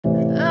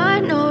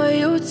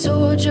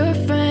told your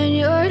friend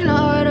you're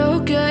not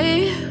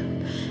okay?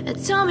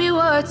 And tell me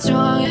what's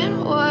wrong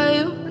and why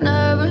you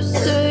never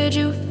said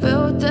you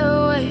felt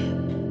that way.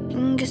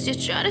 And guess you're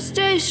trying to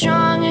stay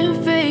strong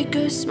and fake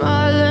a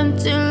smile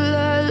until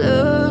I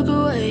look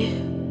away.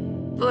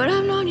 But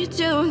I've known you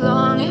too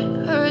long,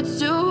 it hurts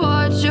to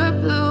watch your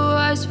blue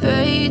eyes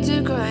fade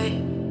to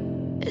gray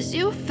as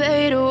you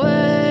fade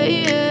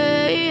away,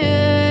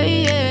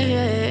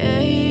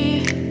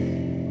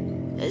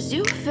 as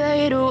you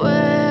fade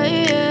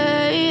away.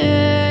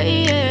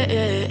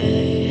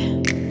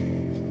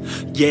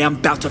 Yeah, I'm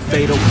about to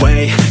fade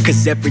away,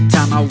 cause every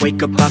time I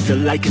wake up I feel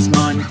like it's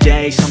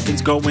Monday.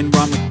 Something's going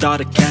wrong with all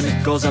the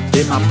chemicals up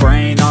in my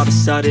brain. All of a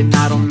sudden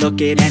I don't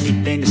look at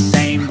anything the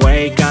same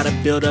way. Got a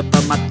build up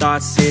of my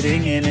thoughts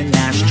sitting in an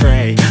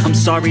ashtray. I'm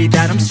sorry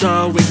that I'm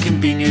so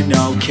inconvenient,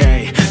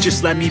 okay?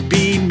 Just let me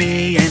be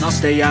me and I'll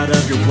stay out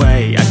of your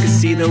way. I can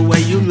see the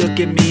way you look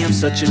at me, I'm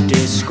such a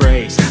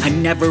disgrace. I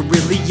never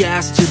really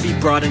asked to be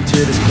brought into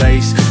this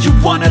place. You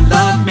wanna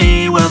love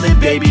me? Well then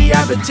baby I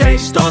have a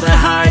taste. All the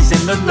highs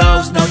and the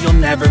lows, no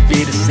you'll never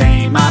be the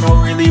same. I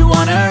don't really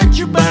wanna hurt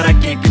you but I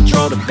can't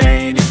control the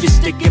pain. If you're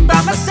sticking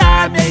by my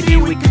side, maybe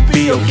we could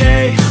be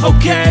okay.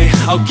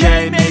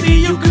 Okay, maybe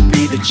you could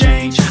be the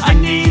change I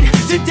need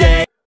today.